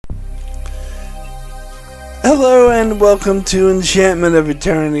Hello and welcome to Enchantment of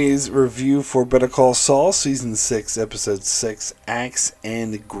Eternity's review for Better Call Saul, Season 6, Episode 6, Axe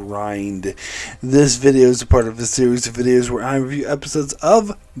and Grind. This video is a part of a series of videos where I review episodes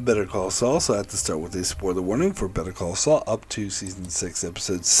of Better Call Saul, so I have to start with a spoiler warning for Better Call Saul up to Season 6,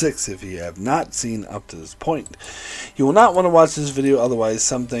 Episode 6, if you have not seen up to this point. You will not want to watch this video, otherwise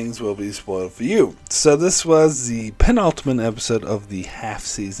some things will be spoiled for you. So this was the penultimate episode of the half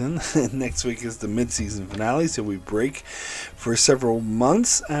season. Next week is the mid-season finale, so we break for several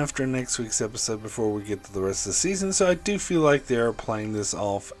months after next week's episode before we get to the rest of the season. So I do feel like they're playing this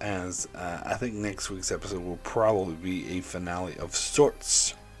off as I think next week's episode will probably be a finale of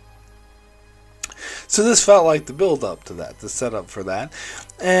sorts. So this felt like the build up to that, the setup for that.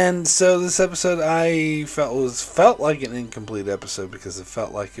 And so this episode I felt like an incomplete episode because it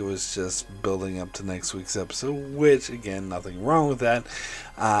felt like it was just building up to next week's episode, which again, nothing wrong with that.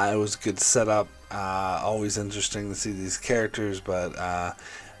 It was a good setup. Always interesting to see these characters, but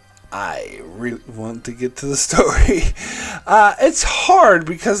I really want to get to the story. It's hard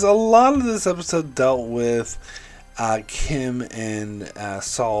because a lot of this episode dealt with Kim and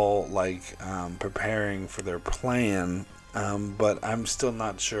Saul preparing for their plan, but I'm still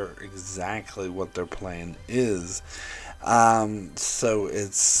not sure exactly what their plan is. So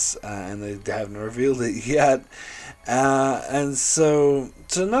it's and they haven't revealed it yet, and so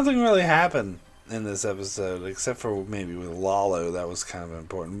nothing really happened in this episode except for maybe with Lalo. That was kind of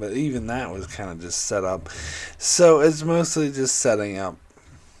important, but even that was kind of just set up. So it's mostly just setting up.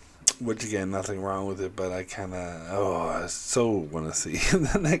 Which again, nothing wrong with it, but I so want to see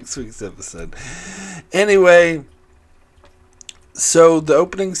the next week's episode. Anyway, so the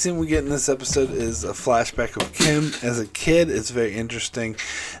opening scene we get in this episode is a flashback of Kim as a kid. It's very interesting.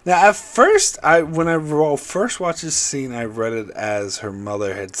 Now, at first, when I first watched this scene, I read it as her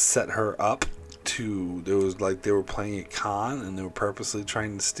mother had set her up. There was like they were playing a con and they were purposely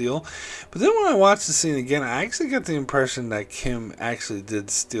trying to steal. But then when I watched the scene again, I actually got the impression that Kim actually did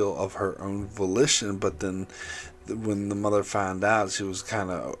steal of her own volition, but then when the mother found out, she was kind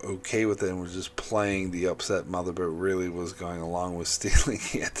of okay with it and was just playing the upset mother, but really was going along with stealing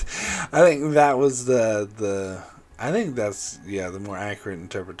it. I think that was the more accurate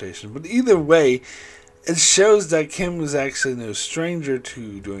interpretation. But either way, it shows that Kim was actually no stranger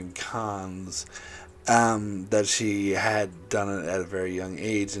to doing cons, that she had done it at a very young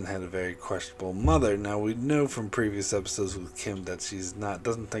age and had a very questionable mother. Now, we know from previous episodes with Kim that she's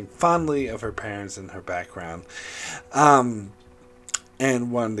doesn't think fondly of her parents and her background, and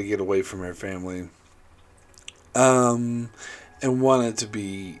wanted to get away from her family, and wanted to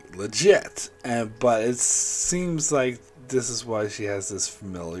be legit. But it seems like this is why she has this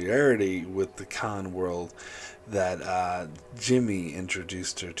familiarity with the con world that Jimmy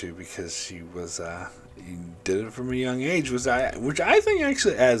introduced her to, because she was he did it from a young age, which I think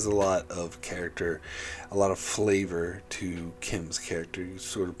actually adds a lot of character, a lot of flavor to Kim's character. He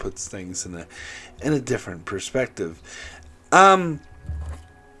sort of puts things in a different perspective. So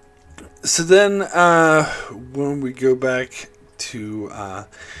then when we go back to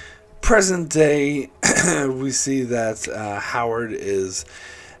present day, we see that Howard is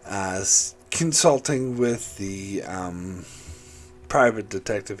consulting with the private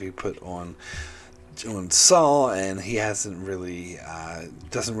detective he put on Saul, and he doesn't really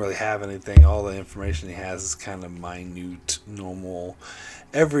have anything. All the information he has is kind of minute, normal,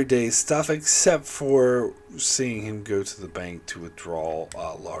 everyday stuff, except for seeing him go to the bank to withdraw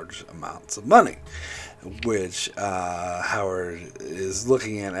large amounts of money, which Howard is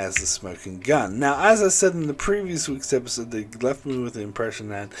looking at as the smoking gun. Now, as I said in the previous week's episode, they left me with the impression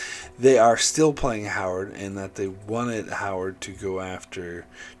that they are still playing Howard and that they wanted Howard to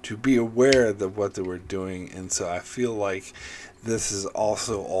to be aware of what they were doing. And so I feel like this is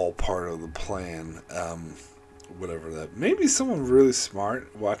also all part of the plan. Whatever that. Maybe someone really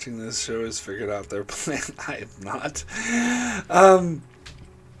smart watching this show has figured out their plan. I have not.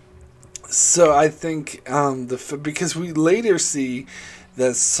 So I think because we later see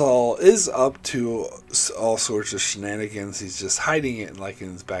that Saul is up to all sorts of shenanigans. He's just hiding it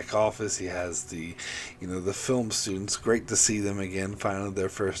in his back office. He has the film students. Great to see them again. Finally, their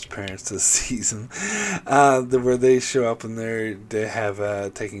first appearance this season, where they show up and they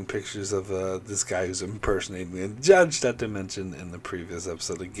have taking pictures of this guy who's impersonating the judge that they mentioned in the previous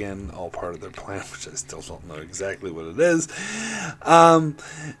episode. Again, all part of their plan, which I still don't know exactly what it is.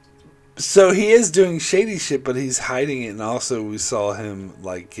 So he is doing shady shit, but he's hiding it, and also we saw him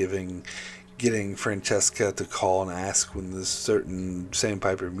giving getting Francesca to call and ask when this certain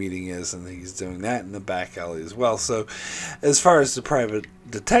Sandpiper meeting is, and he's doing that in the back alley as well. So as far as the private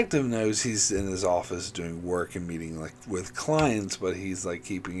detective knows, he's in his office doing work and meeting like with clients, but he's like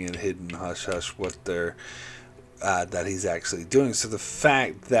keeping it hidden, hush hush, what they're that he's actually doing. So the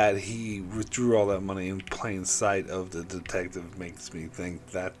fact that he withdrew all that money in plain sight of the detective makes me think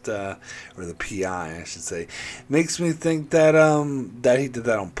that, or the PI, I should say, makes me think that that he did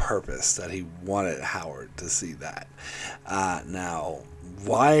that on purpose, that he wanted Howard to see that. Now,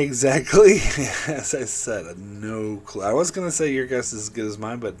 why exactly? As I said, no clue. I was going to say your guess is as good as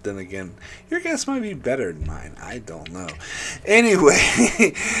mine, but then again, your guess might be better than mine. I don't know.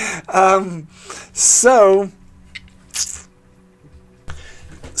 Anyway,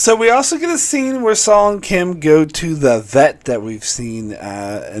 So we also get a scene where Saul and Kim go to the vet that we've seen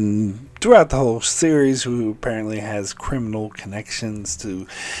throughout the whole series, who apparently has criminal connections to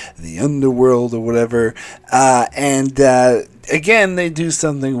the underworld or whatever. Again, they do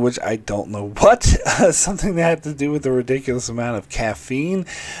something which I don't know what. Something that had to do with a ridiculous amount of caffeine.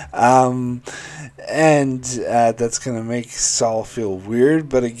 That's going to make Saul feel weird.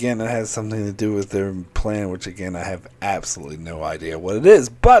 But again, it has something to do with their plan, which again, I have absolutely no idea what it is.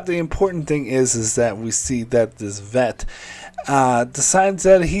 But the important thing is that we see that this vet decides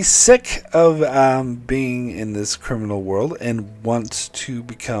that he's sick of being in this criminal world and wants to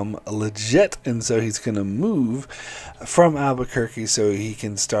become legit, and so he's going to move from Albuquerque so he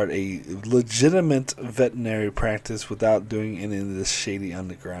can start a legitimate veterinary practice without doing any of this shady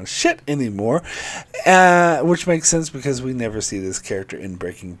underground shit anymore, which makes sense because we never see this character in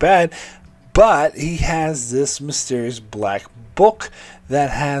Breaking Bad. But he has this mysterious black book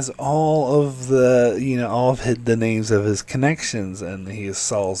that has all of the, the names of his connections. And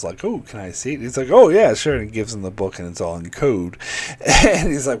Saul's like, oh, can I see it? He's like, oh, yeah, sure. And he gives him the book and it's all in code. And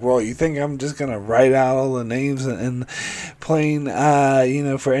he's like, well, you think I'm just going to write out all the names in plain,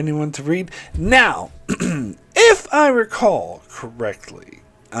 for anyone to read? Now, if I recall correctly,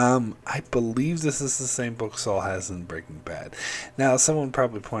 I believe this is the same book Saul has in Breaking Bad. Now, someone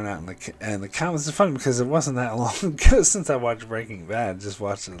probably point out in the comments. It's funny because it wasn't that long ago since I watched Breaking Bad. I just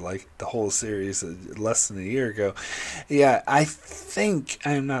watched it like the whole series less than a year ago. Yeah, I think,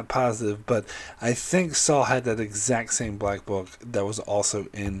 I'm not positive, but I think Saul had that exact same black book that was also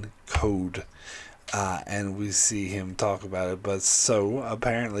in code. And we see him talk about it. But so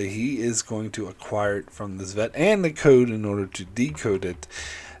apparently he is going to acquire it from this vet and the code in order to decode it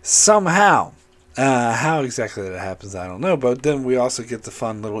somehow. How exactly that happens, I don't know. But then we also get the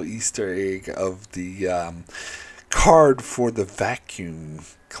fun little Easter egg of the card for the vacuum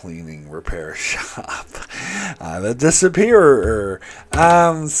cleaning repair shop. The disappearer.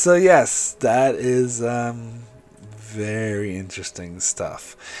 So yes, that is very interesting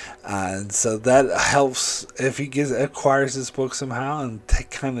stuff. And so that helps if he acquires this book somehow and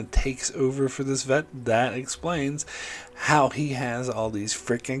kind of takes over for this vet. That explains how he has all these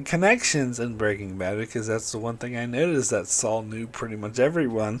freaking connections in Breaking Bad, because that's the one thing I noticed, that Saul knew pretty much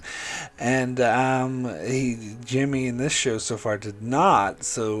everyone, and Jimmy in this show so far did not.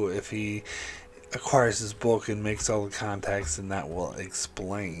 So if he acquires this book and makes all the contacts, then that will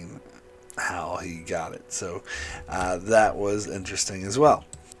explain how he got it. So that was interesting as well.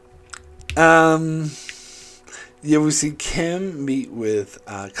 We see Kim meet with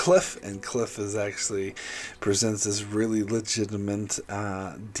Cliff, and Cliff presents this really legitimate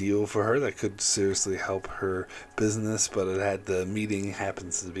deal for her that could seriously help her business, but the meeting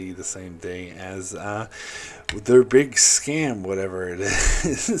happens to be the same day as their big scam, whatever it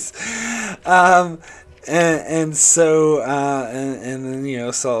is. And then Saul's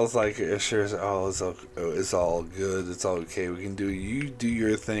like, sure, it's all good, it's all okay, we can you do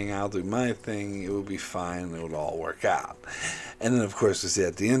your thing, I'll do my thing, it will be fine, it will all work out. And then of course we see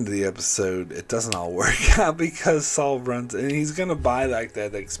at the end of the episode it doesn't all work out, because Saul runs and he's gonna buy like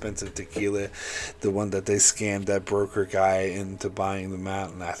that expensive tequila, the one that they scammed that broker guy into buying them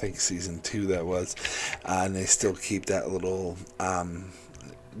out, and I think season 2 that was, and they still keep that little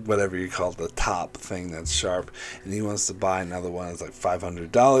whatever you call it, the top thing that's sharp, and he wants to buy another one. It's like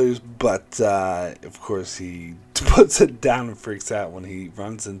 $500, but of course he puts it down and freaks out when he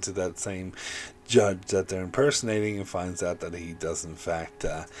runs into that same judge that they're impersonating and finds out that he does in fact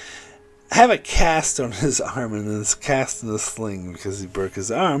have a cast on his arm, and is cast in a sling because he broke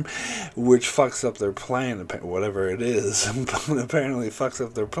his arm, which fucks up their plan, whatever it is. But apparently fucks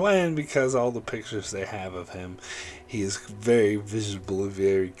up their plan because all the pictures they have of him, he is very visibly,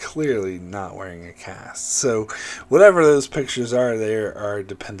 very clearly not wearing a cast. So whatever those pictures are, they are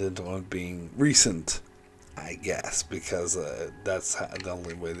dependent on being recent. I guess, because that's the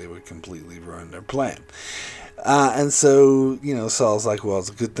only way they would completely ruin their plan. And so, Saul's like, well, it's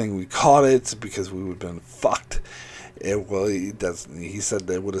a good thing we caught it because we would have been fucked. He said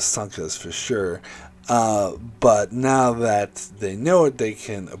they would have sunk us for sure. But now that they know it, they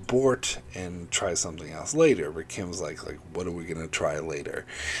can abort and try something else later. But Kim's like, what are we going to try later?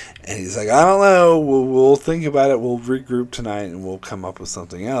 And he's like, I don't know. We'll think about it. We'll regroup tonight and we'll come up with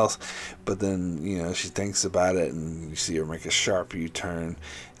something else. But then, she thinks about it and you see her make a sharp U-turn.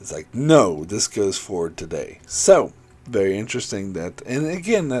 It's like, no, this goes forward today. So, very interesting and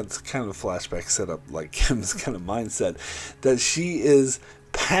again, that's kind of a flashback set up like Kim's kind of mindset, that she is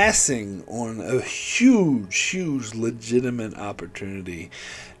passing on a huge legitimate opportunity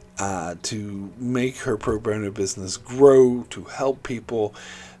to make her pro bono business grow, to help people.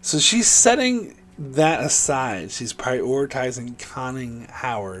 So she's setting that aside. She's prioritizing conning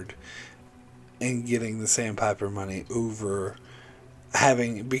Howard and getting the Sandpiper money over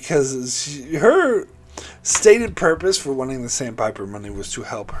because her stated purpose for wanting the Sandpiper money was to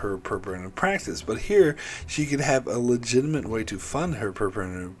help her pro bono practice. But here, she could have a legitimate way to fund her pro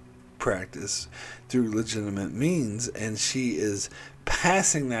bono practice through legitimate means, and she is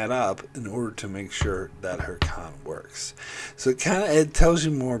passing that up in order to make sure that her con works. So it tells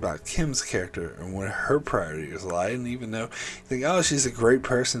you more about Kim's character and where her priorities lie. And even though you think, oh, she's a great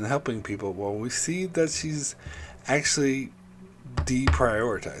person helping people, well, we see that she's actually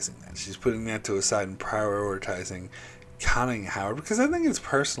deprioritizing that. She's putting that to a side and prioritizing conning Howard, because I think it's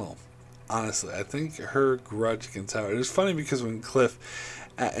personal. Honestly, I think her grudge against Howard. It's funny because when Cliff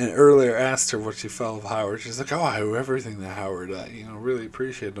earlier asked her what she felt of Howard, she's like, "Oh, I owe everything to Howard. Really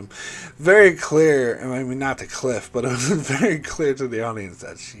appreciate him." Very clear. I mean, not to Cliff, but it was very clear to the audience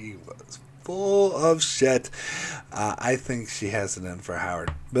that she was full of shit. I think she has it in for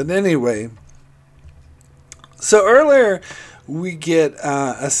Howard. But anyway, so earlier we get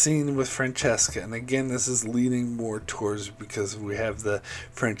a scene with Francesca, and again, this is leaning more towards, because we have the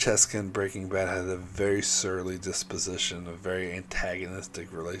Francesca in Breaking Bad had a very surly disposition, a very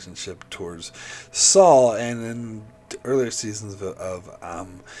antagonistic relationship towards Saul, and in earlier seasons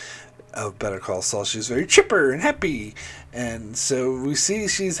of Better Call Saul, she's very chipper and happy, and so we see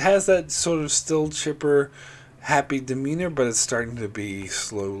she has that sort of still chipper, happy demeanor, but it's starting to be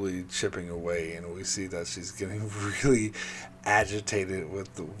slowly chipping away, and we see that she's getting really agitated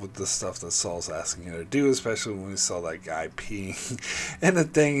with the stuff that Saul's asking her to do, especially when we saw that guy peeing in the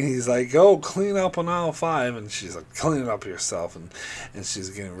thing, and he's like, "Oh, clean up on aisle 5," and she's like, "Clean it up yourself," and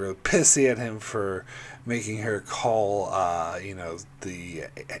she's getting real pissy at him for making her call the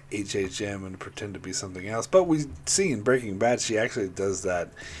HHM and pretend to be something else. But we see in Breaking Bad she actually does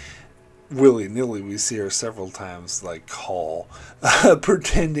that willy-nilly. We see her several times call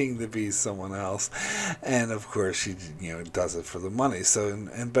pretending to be someone else, and of course she does it for the money. So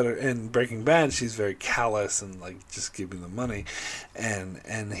in Breaking Bad she's very callous and just giving the money,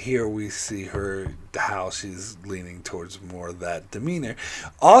 and here we see her how she's leaning towards more of that demeanor.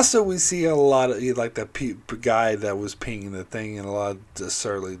 Also, we see a lot of that guy that was peeing the thing, and a lot of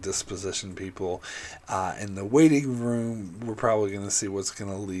surly disposition people in the waiting room. We're probably going to see what's going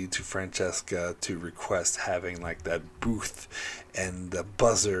to lead to Francesca to request having that booth and the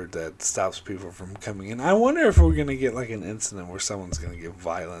buzzer that stops people from coming in. I wonder if we're going to get an incident where someone's going to get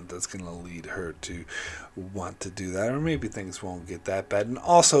violent that's going to lead her to want to do that, or maybe things won't get that bad. And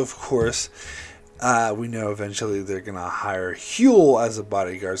also, of course, we know eventually they're going to hire Huel as a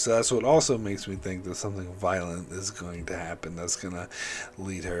bodyguard, so that's what also makes me think that something violent is going to happen that's going to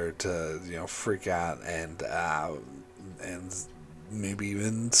lead her to freak out, and maybe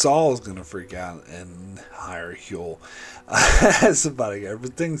even Saul's going to freak out and hire Huel as a bodyguard.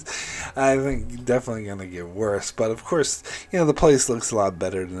 But things, I think, definitely going to get worse. But of course, the place looks a lot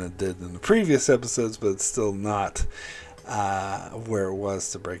better than it did in the previous episodes, but it's still not where it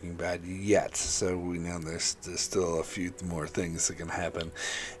was to Breaking Bad yet. So we know there's still a few more things that can happen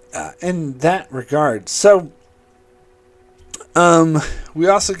in that regard. So we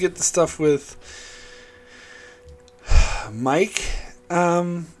also get the stuff with Mike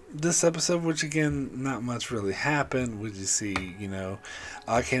this episode, which again, not much really happened. We just see,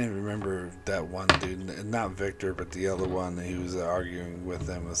 I can't even remember that one dude, not Victor, but the other one who was arguing with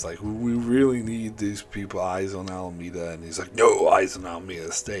them. It's like, we really need these people, eyes on Alameda, and he's like, no, eyes on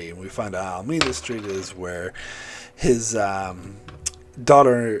Alameda, stay. And we find out Alameda Street is where his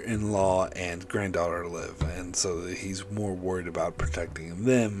daughter-in-law and granddaughter live, and so he's more worried about protecting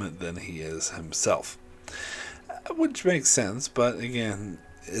them than he is himself. Which makes sense, but again,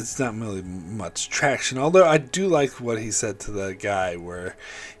 it's not really much traction. Although I do like what he said to the guy, where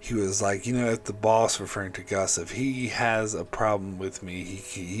he was like, if the boss, referring to Gus, if he has a problem with me,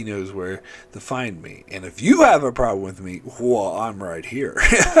 he knows where to find me. And if you have a problem with me, well, I'm right here.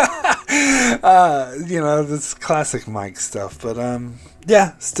 This classic Mike stuff. But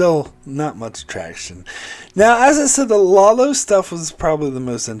yeah, still not much traction. Now, as I said, the Lalo stuff was probably the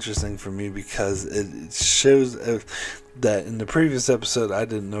most interesting for me, because it shows that in the previous episode I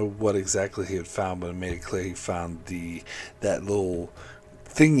didn't know what exactly he had found, but it made it clear he found that little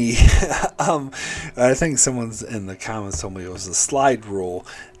thingy. I think someone's in the comments told me it was a slide rule,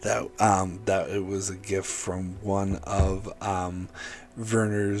 that it was a gift from one of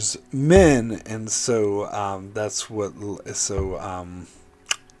Werner's men, and so that's what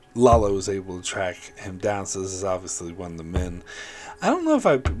Lalo was able to track him down. So this is obviously one of the men. I don't know if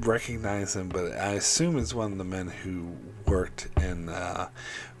I recognize him, but I assume it's one of the men who worked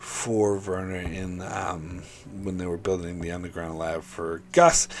for Werner when they were building the underground lab for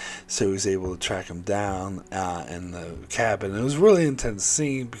Gus. So he was able to track him down in the cabin. It was a really intense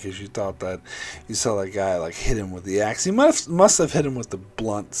scene, because you thought that you saw that guy like hit him with the axe. He must have hit him with the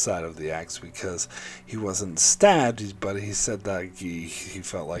blunt side of the axe, because he wasn't stabbed, but he said that he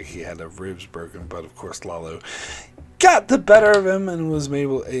felt like he had his ribs broken. But of course Lalo got the better of him and was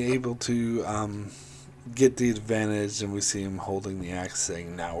able to get the advantage, and we see him holding the axe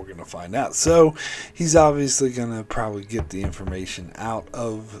saying, now we're going to find out. So he's obviously going to probably get the information out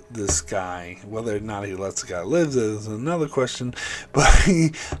of this guy. Whether or not he lets the guy live is another question, but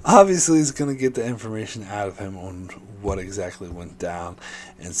he obviously is going to get the information out of him on what exactly went down,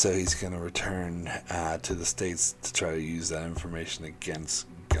 and so he's going to return to the States to try to use that information against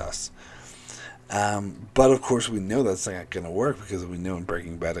Gus. But of course we know that's not going to work, because we know in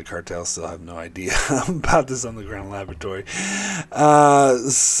Breaking Bad the cartel still have no idea about this underground laboratory.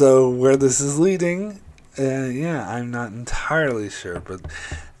 So where this is leading, I'm not entirely sure, but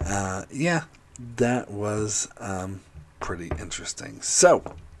yeah, that was pretty interesting. So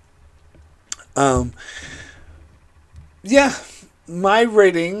yeah, my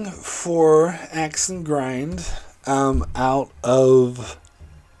rating for Axe and Grind out of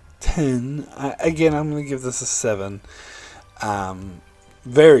 10, again, I'm going to give this a 7.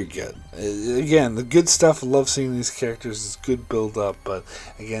 Very good. Again, the good stuff. I love seeing these characters. It's good build up, but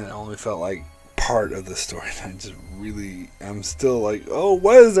again, it only felt like part of the story. I'm still like, oh,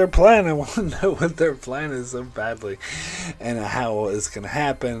 what is their plan? I want to know what their plan is so badly, and how it's going to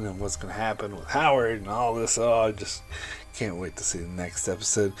happen, and what's going to happen with Howard and all this. Oh, I just can't wait to see the next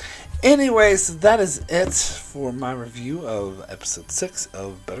episode. Anyways, that is it for my review of episode 6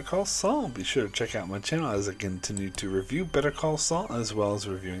 of Better Call Saul. Be sure to check out my channel as I continue to review Better Call Saul, as well as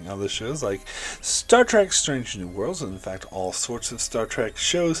reviewing other shows like Star Trek Strange New Worlds, and in fact all sorts of Star Trek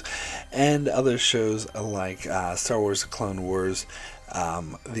shows, and other shows like Star Wars: The Clone Wars,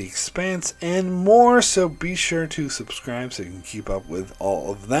 The Expanse, and more. So be sure to subscribe so you can keep up with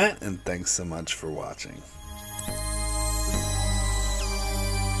all of that, and thanks so much for watching.